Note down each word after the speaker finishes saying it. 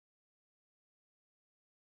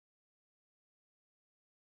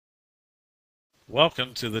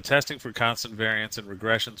Welcome to the Testing for Constant Variance and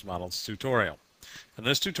Regressions Models tutorial. In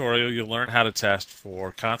this tutorial, you'll learn how to test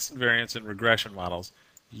for constant variance and regression models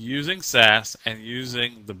using SAS and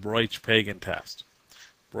using the Breuch-Pagan test.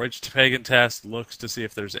 Breuch-Pagan test looks to see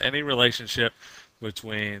if there's any relationship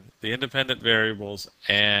between the independent variables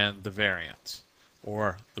and the variance,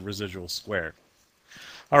 or the residual squared.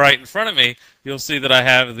 All right, in front of me, you'll see that I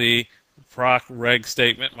have the proc reg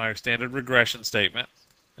statement, my standard regression statement.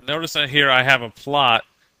 And notice that here I have a plot.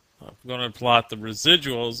 I'm going to plot the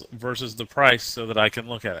residuals versus the price so that I can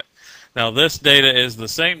look at it. Now this data is the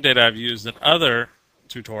same data I've used in other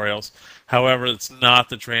tutorials. However, it's not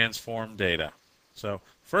the transform data. So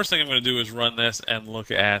first thing I'm going to do is run this and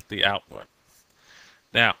look at the output.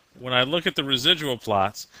 Now, when I look at the residual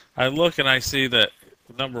plots, I look and I see that,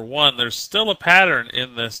 number one, there's still a pattern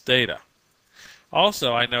in this data.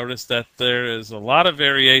 Also, I notice that there is a lot of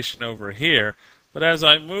variation over here, but as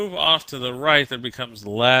I move off to the right, there becomes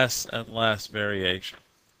less and less variation.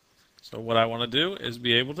 So what I want to do is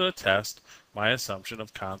be able to test my assumption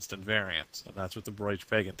of constant variance, and that's what the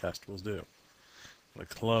Breuch-Pagan test will do. I'm going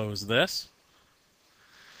to close this.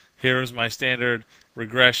 Here is my standard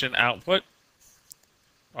regression output,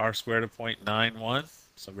 r squared of 0.91.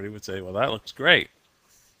 Somebody would say, well, that looks great.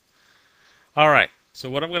 All right, so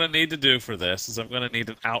what I'm going to need to do for this is I'm going to need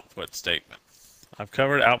an output statement. I've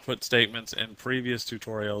covered output statements in previous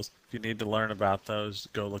tutorials. If you need to learn about those,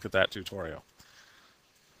 go look at that tutorial.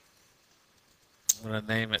 I'm going to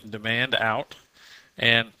name it demand out,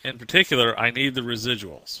 and in particular, I need the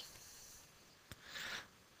residuals.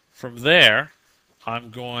 From there, I'm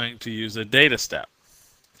going to use a data step.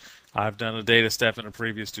 I've done a data step in a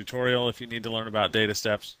previous tutorial. If you need to learn about data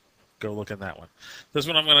steps, go look at that one. This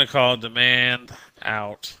one I'm going to call demand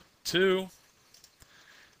out 2,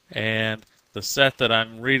 and the set that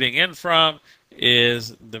I'm reading in from is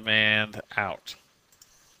demand out.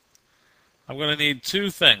 I'm going to need two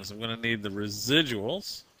things. I'm going to need the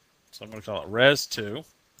residuals, so I'm going to call it res2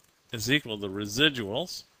 is equal to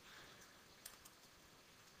residuals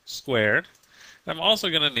squared. And I'm also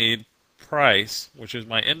going to need price, which is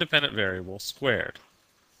my independent variable, squared,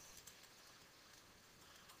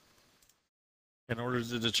 in order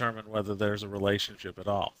to determine whether there's a relationship at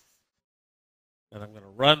all. And I'm going to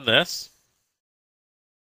run this.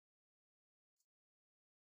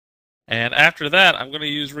 And after that, I'm going to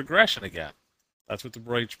use regression again. That's what the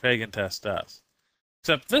Breuch-Pagan test does.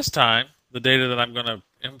 Except this time, the data that I'm going to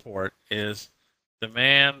import is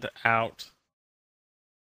demand out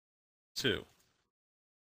 2.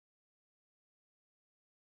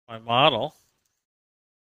 My model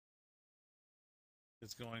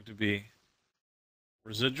is going to be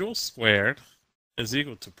residual squared is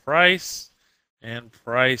equal to price and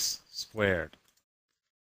price squared.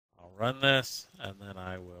 I'll run this and then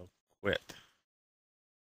I will quit.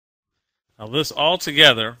 Now this all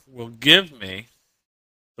together will give me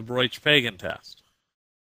the Breuch-Pagan test.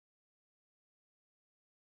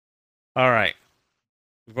 All right,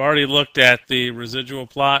 we've already looked at the residual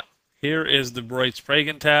plot. Here is the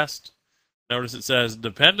Breuch-Pagan test. Notice it says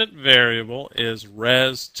dependent variable is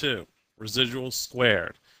res2, residual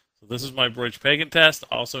squared. So this is my Breuch-Pagan test.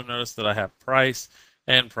 Also notice that I have price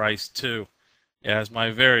and price 2 as my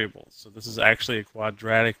variables. So this is actually a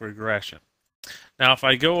quadratic regression. Now if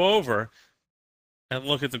I go over and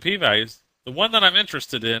look at the p-values, the one that I'm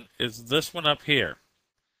interested in is this one up here,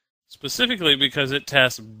 specifically because it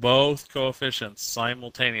tests both coefficients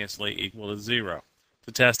simultaneously equal to 0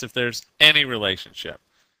 to test if there's any relationship.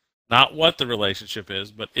 Not what the relationship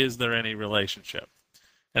is, but is there any relationship?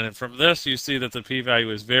 And then from this, you see that the p-value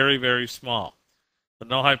is very, very small. The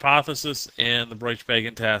null hypothesis in the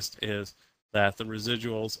Breuch-Pagan test is that the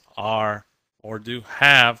residuals are or do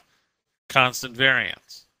have constant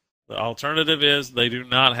variance. The alternative is they do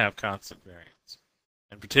not have constant variance.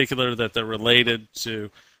 In particular, that they're related to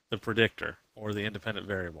the predictor or the independent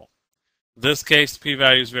variable. In this case, the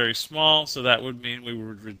p-value is very small, so that would mean we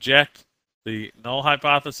would reject the null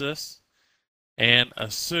hypothesis and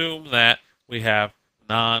assume that we have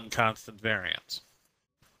non-constant variance.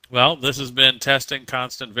 Well, this has been testing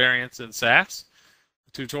constant variance in SAS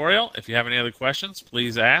tutorial. If you have any other questions,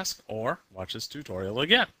 please ask or watch this tutorial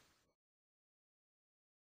again.